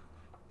directory.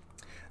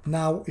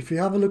 Now if you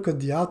have a look at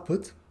the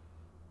output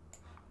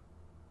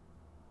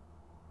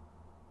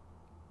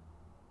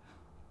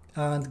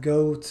and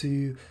go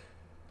to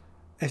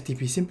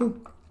Ftp-Simple,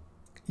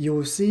 you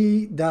will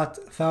see that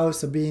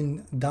files are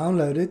being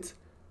downloaded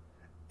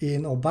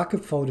in our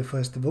backup folder.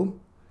 First of all,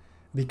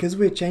 because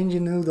we're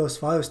changing all those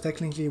files,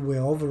 technically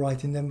we're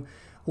overwriting them.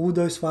 All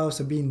those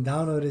files are being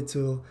downloaded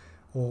to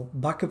our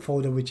backup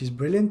folder, which is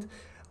brilliant.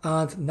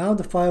 And now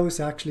the files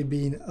are actually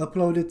being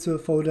uploaded to a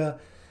folder,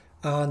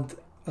 and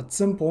at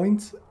some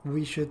point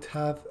we should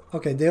have,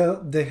 okay,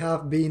 they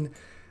have been,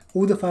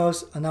 all the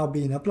files are now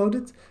being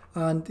uploaded.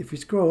 And if we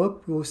scroll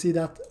up, we will see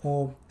that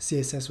our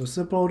CSS was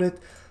uploaded.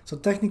 So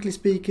technically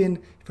speaking,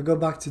 if I go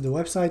back to the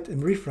website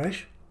and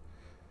refresh,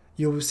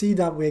 you will see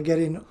that we're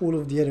getting all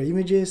of the other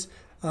images,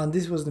 and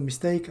this was the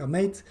mistake I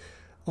made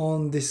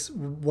on this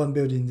one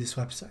building this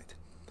website.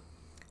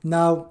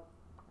 Now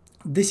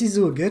this is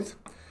all good,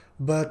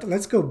 but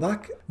let's go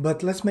back,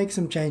 but let's make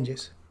some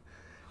changes.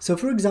 So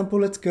for example,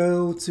 let's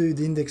go to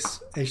the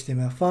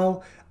index.html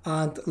file,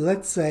 and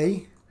let's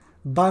say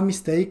by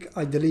mistake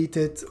I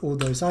deleted all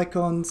those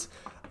icons.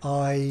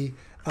 I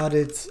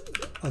added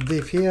a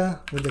div here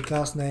with the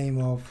class name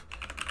of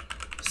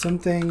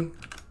something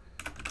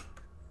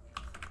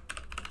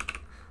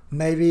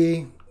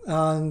maybe,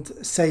 and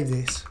save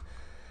this.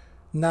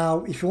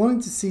 Now if you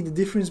wanted to see the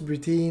difference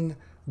between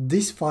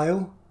this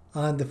file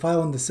and the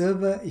file on the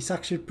server, it's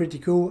actually pretty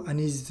cool and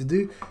easy to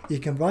do. You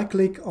can right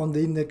click on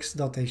the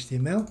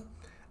index.html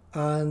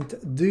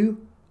and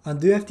do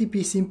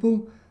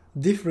Ftp-Simple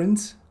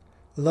difference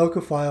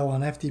local file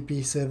and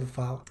FTP server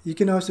file. You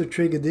can also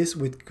trigger this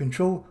with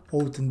Ctrl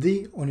Alt and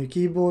D on your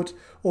keyboard,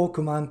 or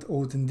Command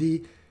Alt and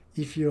D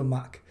if you're a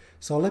Mac.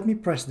 So let me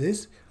press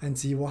this and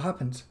see what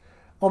happens.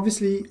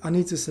 Obviously I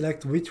need to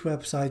select which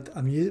website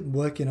I'm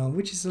working on,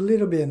 which is a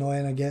little bit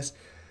annoying I guess,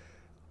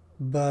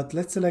 but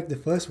let's select the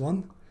first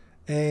one,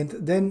 and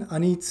then I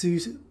need to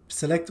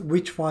select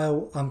which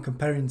file I'm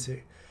comparing to.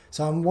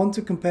 So I want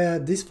to compare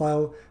this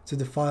file to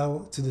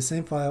the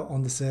same file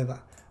on the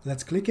server.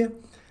 Let's click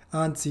it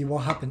and see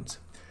what happens.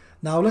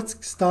 Now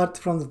let's start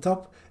from the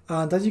top,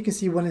 and as you can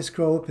see when I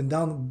scroll up and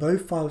down,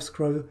 both files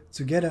scroll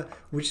together,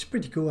 which is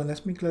pretty cool. And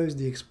let me close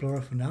the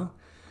Explorer for now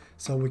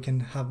so we can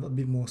have a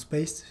bit more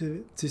space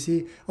to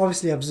see.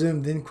 Obviously I've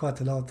zoomed in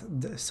quite a lot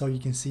so you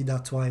can see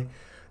that's why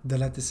the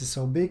letters is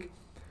so big.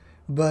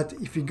 But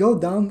if you go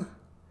down,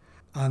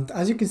 and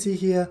as you can see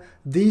here,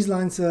 these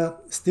lines are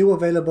still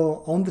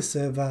available on the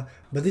server,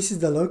 but this is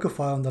the local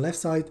file on the left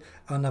side,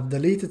 and I've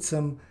deleted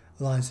some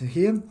lines in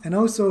here. And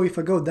also if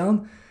I go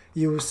down,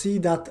 you will see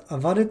that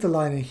I've added a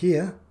line in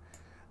here,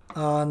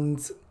 and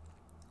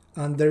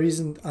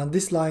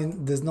this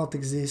line does not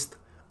exist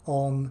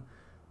on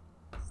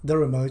the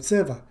remote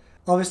server.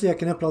 Obviously I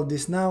can upload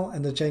this now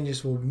and the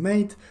changes will be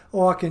made,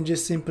 or I can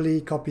just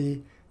simply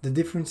copy the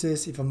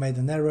differences if I made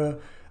an error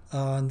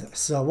and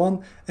so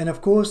on. And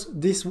of course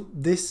this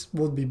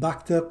would be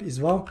backed up as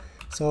well.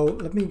 So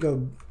let me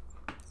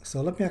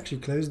actually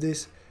close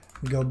this,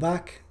 go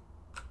back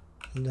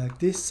like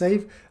this,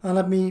 save, and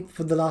let me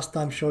for the last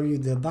time show you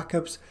the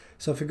backups.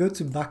 So if you go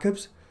to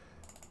backups,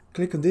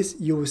 click on this,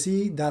 you will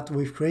see that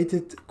we've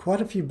created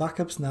quite a few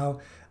backups now,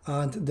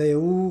 and they're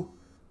all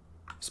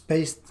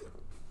spaced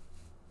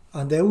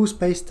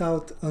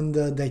out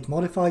under date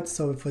modified.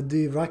 So if I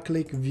do right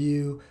click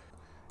view,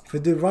 if I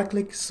do right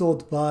click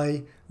sort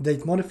by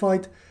date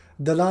modified,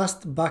 the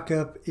last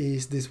backup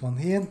is this one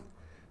here.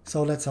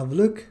 So let's have a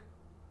look.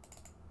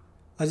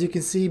 As you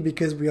can see,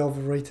 because we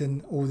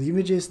overwritten all the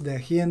images, they're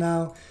here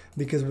now.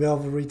 Because we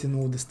overwritten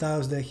all the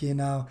styles, they're here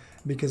now.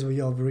 Because we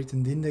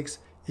overwritten the index,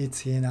 it's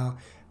here now,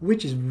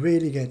 which is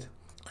really good.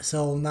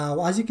 So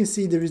now, as you can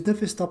see, there is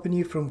nothing stopping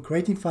you from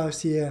creating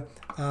files here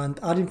and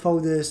adding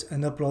folders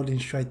and uploading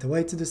straight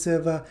away to the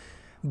server.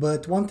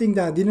 But one thing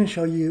that I didn't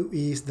show you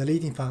is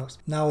deleting files.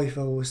 Now, if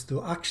I was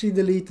to actually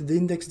delete the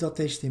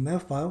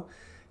index.html file,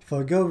 if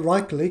I go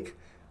right click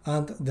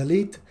and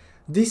delete,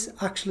 this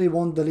actually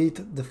won't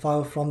delete the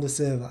file from the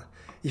server.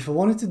 If I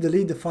wanted to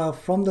delete the file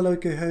from the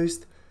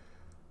localhost,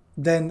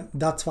 then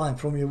that's fine.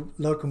 From your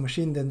local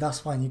machine, then that's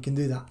fine, you can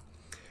do that.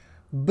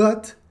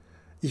 But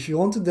if you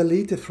want to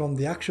delete it from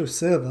the actual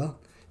server,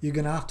 you're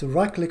gonna have to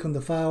right click on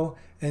the file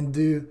and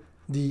do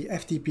the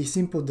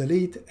Ftp-Simple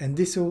delete, and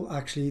this will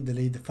actually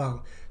delete the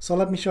file. So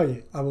let me show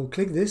you. I will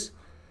click this,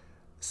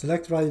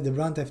 select right the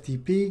brand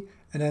FTP,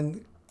 and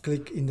then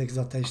click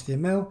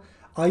index.html.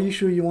 Are you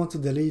sure you want to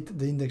delete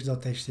the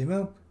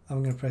index.html?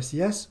 I'm going to press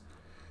yes.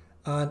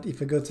 And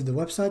if I go to the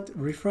website,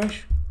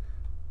 refresh,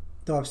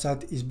 the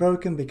website is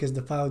broken because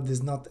the file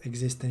does not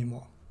exist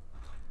anymore.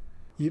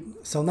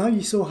 So now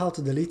you saw how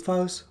to delete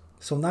files.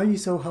 So now you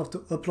saw how to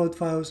upload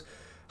files,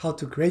 how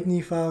to create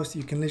new files.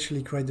 You can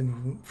literally create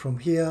them from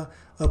here,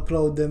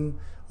 upload them,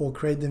 or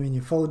create them in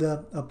your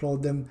folder,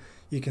 upload them.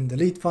 You can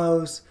delete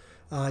files.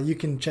 You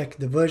can check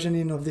the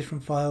versioning of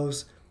different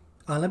files.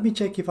 Let me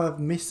check if I've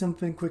missed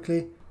something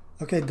quickly.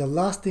 Okay, the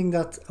last thing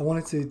that I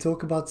wanted to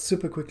talk about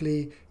super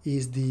quickly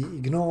is the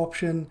ignore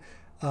option.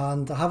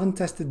 And I haven't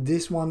tested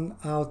this one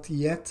out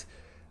yet,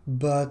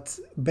 but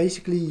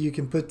basically you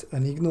can put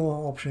an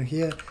ignore option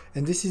here,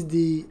 and this is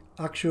the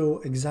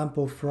actual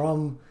example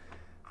from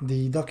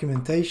the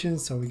documentation.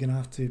 So we're gonna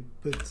have to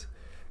put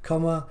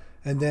comma,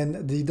 and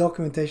then the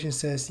documentation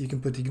says you can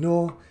put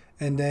ignore,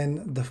 and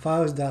then the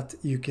files that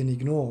you can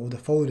ignore, or the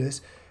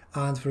folders.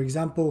 And for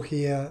example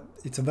here,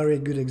 it's a very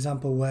good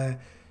example where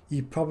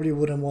you probably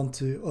wouldn't want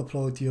to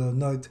upload your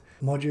Node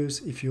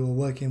modules if you're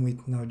working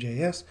with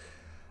Node.js.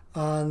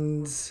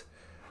 And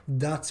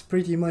that's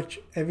pretty much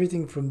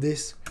everything from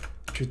this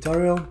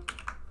tutorial.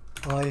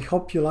 I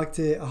hope you liked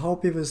it. I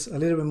hope it was a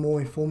little bit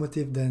more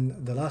informative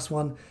than the last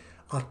one.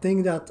 I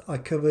think that I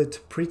covered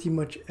pretty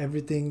much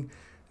everything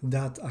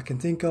that I can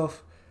think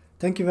of.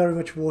 Thank you very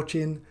much for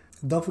watching.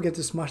 Don't forget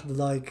to smash the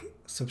like,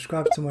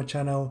 subscribe to my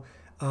channel,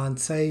 and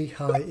say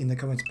hi in the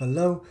comments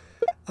below.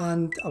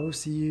 And I will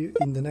see you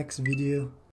in the next video.